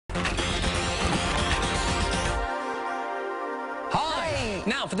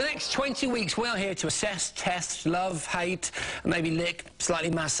Now, for the next 20 weeks, we are here to assess, test, love, hate, maybe lick,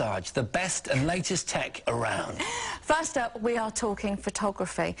 slightly massage the best and latest tech around. First up, we are talking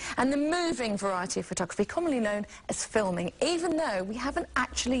photography and the moving variety of photography, commonly known as filming, even though we haven't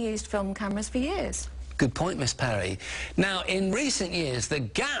actually used film cameras for years. Good point, Miss Perry. Now, in recent years, the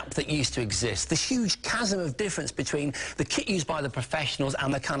gap that used to exist, the huge chasm of difference between the kit used by the professionals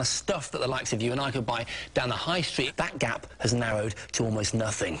and the kind of stuff that the likes of you and I could buy down the high street, that gap has narrowed to almost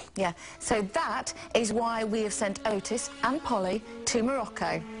nothing. Yeah, so that is why we have sent Otis and Polly to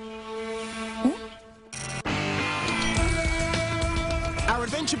Morocco. Our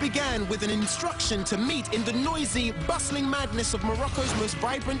adventure began with an instruction to meet in the noisy, bustling madness of Morocco's most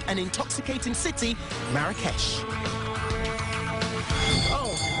vibrant and intoxicating city, Marrakesh.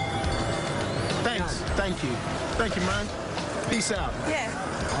 Oh, thanks. Thank you. Thank you, man. Peace out. Yeah.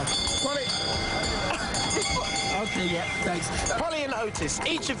 Polly. Okay, yeah, thanks. Polly and Otis,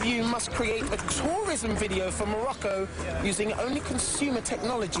 each of you must create a tourism video for Morocco using only consumer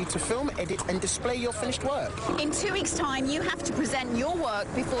technology to film, edit and display your finished work. In 2 weeks' time, you have to present your work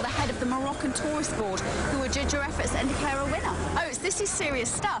before the head of the Moroccan Tourist Board, who will judge your efforts and declare a winner. Oh, this is serious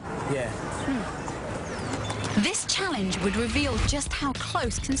stuff. Yeah. This challenge would reveal just how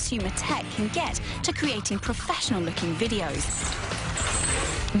close consumer tech can get to creating professional-looking videos.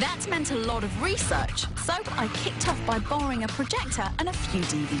 That meant a lot of research, so I kicked off by borrowing a projector and a few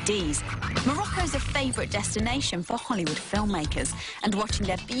DVDs. Morocco's a favourite destination for Hollywood filmmakers, and watching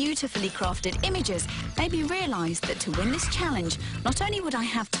their beautifully crafted images made me realise that to win this challenge, not only would I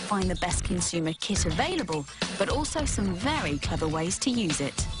have to find the best consumer kit available, but also some very clever ways to use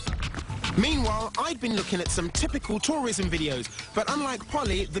it. Meanwhile, I'd been looking at some typical tourism videos, but unlike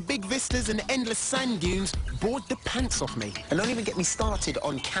Polly, the big vistas and endless sand dunes bored the pants off me. And don't even get me started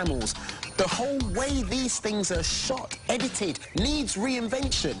on camels. The whole way these things are shot, edited, needs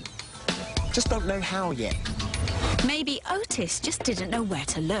reinvention. Just don't know how yet. Maybe Otis just didn't know where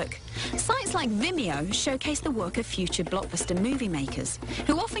to look. Sites like Vimeo showcase the work of future blockbuster movie makers,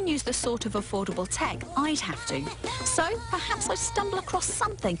 who often use the sort of affordable tech I'd have to. So perhaps I'd stumble across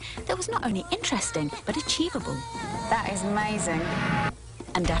something that was not only interesting, but achievable. That is amazing.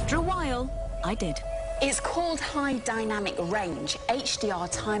 And after a while, I did. It's called High Dynamic Range, HDR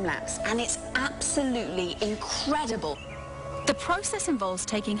time-lapse, and it's absolutely incredible. The process involves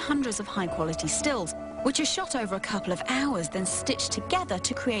taking hundreds of high-quality stills, which are shot over a couple of hours, then stitched together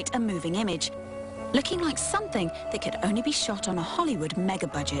to create a moving image, looking like something that could only be shot on a Hollywood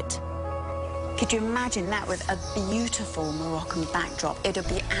mega-budget. Could you imagine that with a beautiful Moroccan backdrop? It would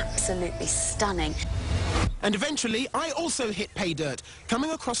be absolutely stunning. And eventually, I also hit pay dirt,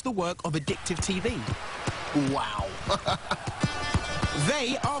 coming across the work of AddictiveTV. Wow.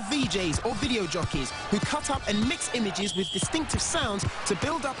 They are VJs, or video jockeys, who cut up and mix images with distinctive sounds to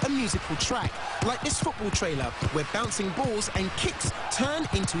build up a musical track, like this football trailer, where bouncing balls and kicks turn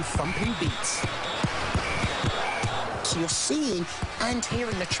into thumping beats. So you're seeing and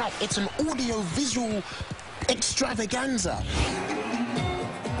hearing the track. It's an audio-visual extravaganza.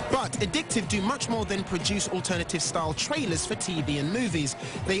 But Addictive do much more than produce alternative-style trailers for TV and movies.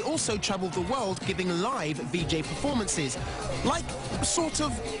 They also travel the world giving live VJ performances, like sort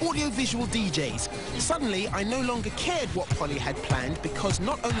of audio-visual DJs. Suddenly, I no longer cared what Polly had planned, because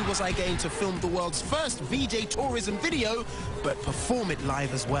not only was I going to film the world's first VJ tourism video, but perform it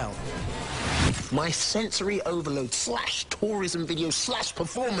live as well. My sensory overload / tourism video /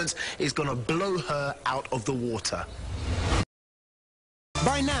 performance is gonna blow her out of the water.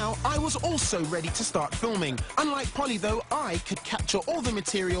 By now, I was also ready to start filming. Unlike Polly, though, I could capture all the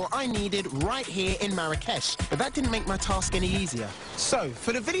material I needed right here in Marrakesh. But that didn't make my task any easier. So,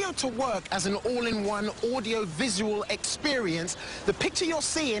 for the video to work as an all-in-one audio-visual experience, the picture you're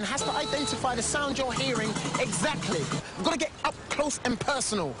seeing has to identify the sound you're hearing exactly. I've got to get up close and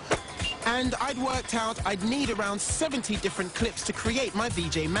personal. And I'd worked out I'd need around 70 different clips to create my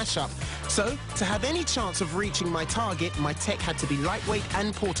VJ mashup. So, to have any chance of reaching my target, my tech had to be lightweight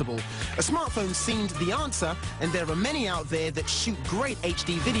and portable. A smartphone seemed the answer, and there are many out there that shoot great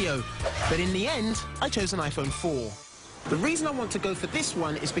HD video. But in the end, I chose an iPhone 4. The reason I want to go for this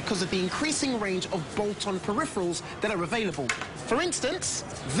one is because of the increasing range of bolt-on peripherals that are available. For instance,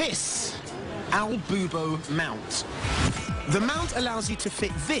 this Al Bubo mount. The mount allows you to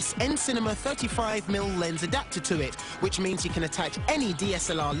fit this N-Cinema 35mm lens adapter to it, which means you can attach any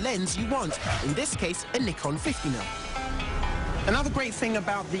DSLR lens you want, in this case a Nikon 50mm. Another great thing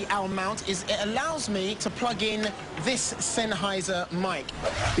about the Al mount is it allows me to plug in this Sennheiser mic,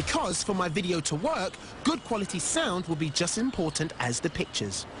 because for my video to work, good quality sound will be just as important as the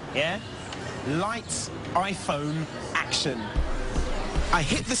pictures. Yeah? Lights, iPhone, action. I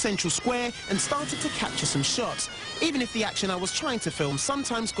hit the central square and started to capture some shots, even if the action I was trying to film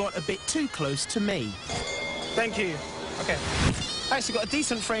sometimes got a bit too close to me. Thank you. Okay. I actually got a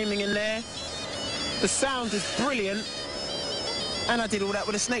decent framing in there. The sound is brilliant. And I did all that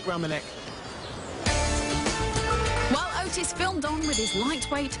with a snake round my neck. While Otis filmed on with his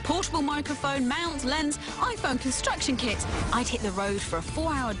lightweight, portable microphone, mount, lens, iPhone construction kit, I'd hit the road for a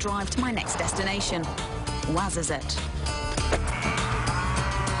 4-hour drive to my next destination, Wazazet.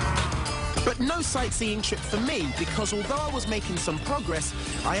 But no sightseeing trip for me, because although I was making some progress,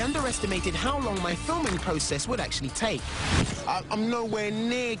 I underestimated how long my filming process would actually take. I'm nowhere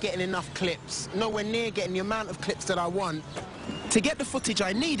near getting enough clips, nowhere near getting the amount of clips that I want. To get the footage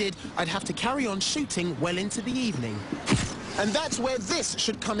I needed, I'd have to carry on shooting well into the evening. And that's where this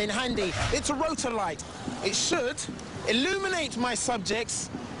should come in handy. It's a rotor light. It should illuminate my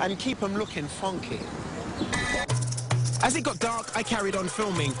subjects and keep them looking funky. As it got dark, I carried on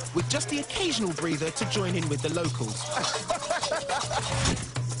filming, with just the occasional breather to join in with the locals.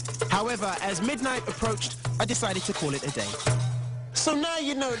 However, as midnight approached, I decided to call it a day. So now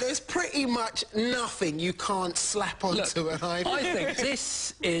you know there's pretty much nothing you can't slap onto an iPhone. I think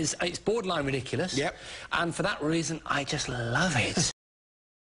this is, it's borderline ridiculous. Yep. And for that reason, I just love it.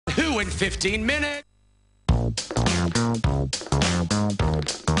 Who in 15 minutes?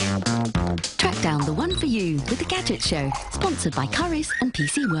 Track down the one for you with the Gadget Show, sponsored by Currys and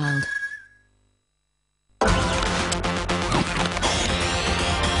PC World.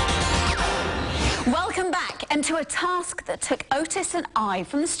 Welcome back, and to a task that took Otis and I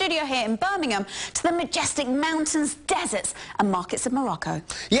from the studio here in Birmingham to the majestic mountains, deserts and markets of Morocco.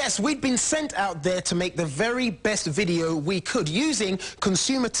 Yes, we'd been sent out there to make the very best video we could, using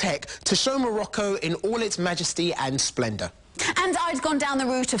consumer tech to show Morocco in all its majesty and splendour. And I'd gone down the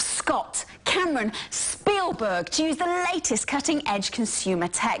route of Scott, Cameron, Spielberg to use the latest cutting-edge consumer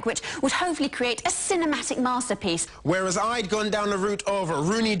tech, which would hopefully create a cinematic masterpiece. Whereas I'd gone down the route of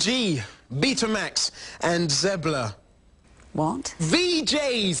Rooney G, Betamax and Zebla. What?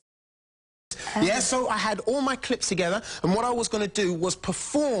 VJs! Yeah, so I had all my clips together, and what I was going to do was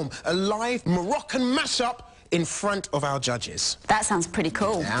perform a live Moroccan mashup in front of our judges. That sounds pretty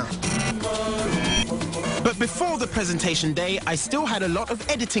cool. Yeah. But before the presentation day, I still had a lot of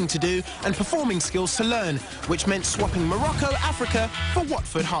editing to do and performing skills to learn, which meant swapping Morocco, Africa for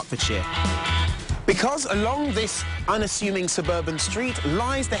Watford, Hertfordshire. Because along this unassuming suburban street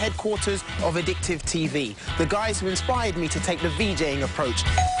lies the headquarters of AddictiveTV, the guys who inspired me to take the VJing approach.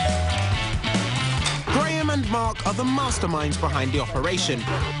 Graham and Mark are the masterminds behind the operation.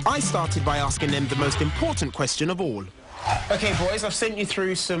 I started by asking them the most important question of all. OK, boys, I've sent you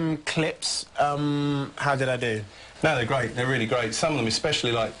through some clips. How did I do? No, they're great. They're really great. Some of them,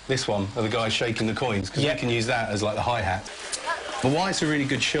 especially like this one, of the guy shaking the coins, because we can use that as like the hi-hat. But why it's a really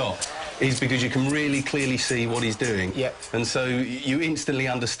good shot is because you can really clearly see what he's doing. Yep. And so you instantly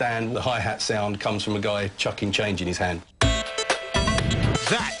understand the hi-hat sound comes from a guy chucking change in his hand.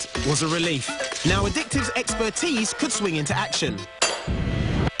 That was a relief. Now Addictive's expertise could swing into action.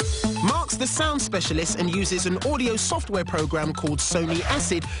 Mark's the sound specialist and uses an audio software program called Sony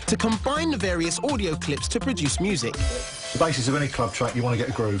Acid to combine the various audio clips to produce music. The basis of any club track, you want to get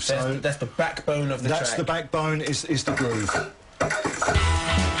a groove. So that's the backbone of the track. That's the backbone, is the groove.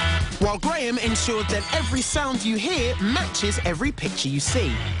 While Graham ensured that every sound you hear matches every picture you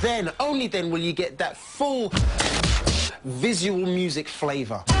see. Then, only then, will you get that full visual music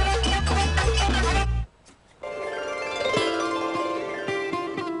flavour.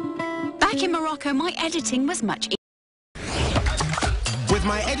 Back in Morocco, my editing was much easier. With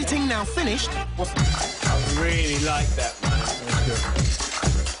my editing now finished... I really like that, man. That's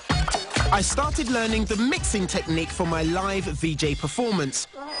good. I started learning the mixing technique for my live VJ performance.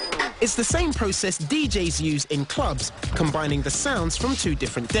 It's the same process DJs use in clubs, combining the sounds from two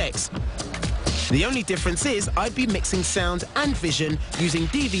different decks. The only difference is I'd be mixing sound and vision using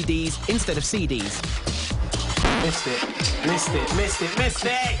DVDs instead of CDs. Missed it, missed it, missed it, missed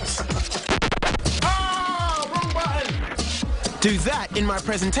it! Oh, wrong button! Do that in my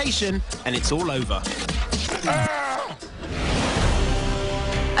presentation and it's all over.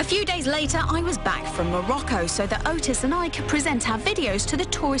 A few days later, I was back from Morocco so that Otis and I could present our videos to the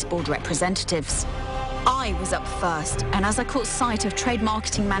tourist board representatives. I was up first, and as I caught sight of trade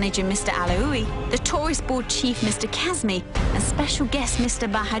marketing manager Mr. Alaoui, the tourist board chief Mr. Kazmi, and special guest Mr.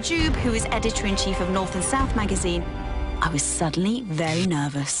 Bahajoub, who is editor-in-chief of North and South magazine, I was suddenly very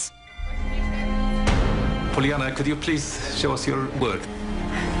nervous. Poliana, could you please show us your work?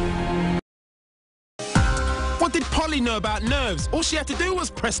 What did Polly know about nerves? All she had to do was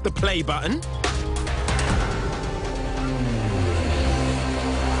press the play button.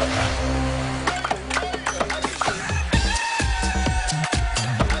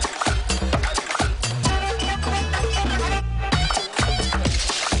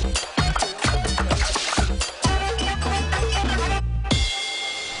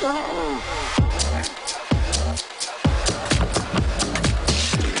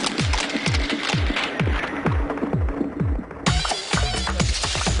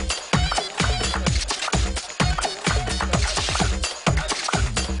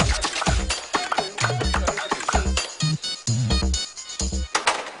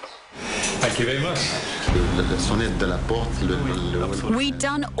 We'd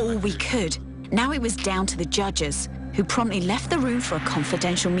done all we could. Now it was down to the judges, who promptly left the room for a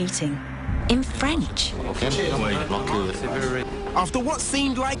confidential meeting. In French. After what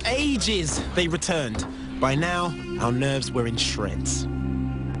seemed like ages, they returned. By now, our nerves were in shreds.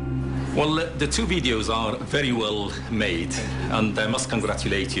 Well, the two videos are very well made, and I must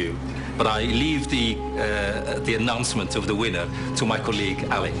congratulate you. But I leave the announcement of the winner to my colleague,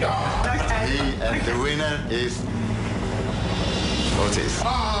 Alec. And the winner is Otis.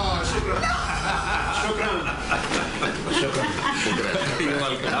 You're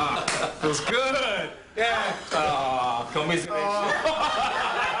welcome. That was good. Yeah. Commiseration.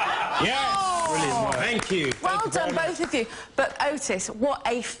 Yes. Brilliant. Thank you. Well done, both of you. But Otis, what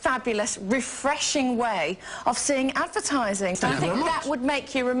a fabulous, refreshing way of seeing advertising. So I think that would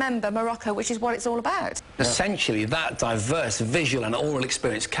make you remember Morocco, which is what it's all about. Essentially, that diverse visual and oral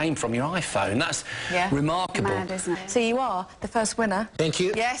experience came from your iPhone. That's remarkable. Mad, isn't it? So you are the first winner. Thank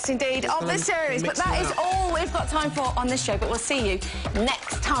you. Yes, indeed, of this series. But that is all we've got time for on this show. But we'll see you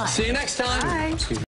next time. See you next time. Bye.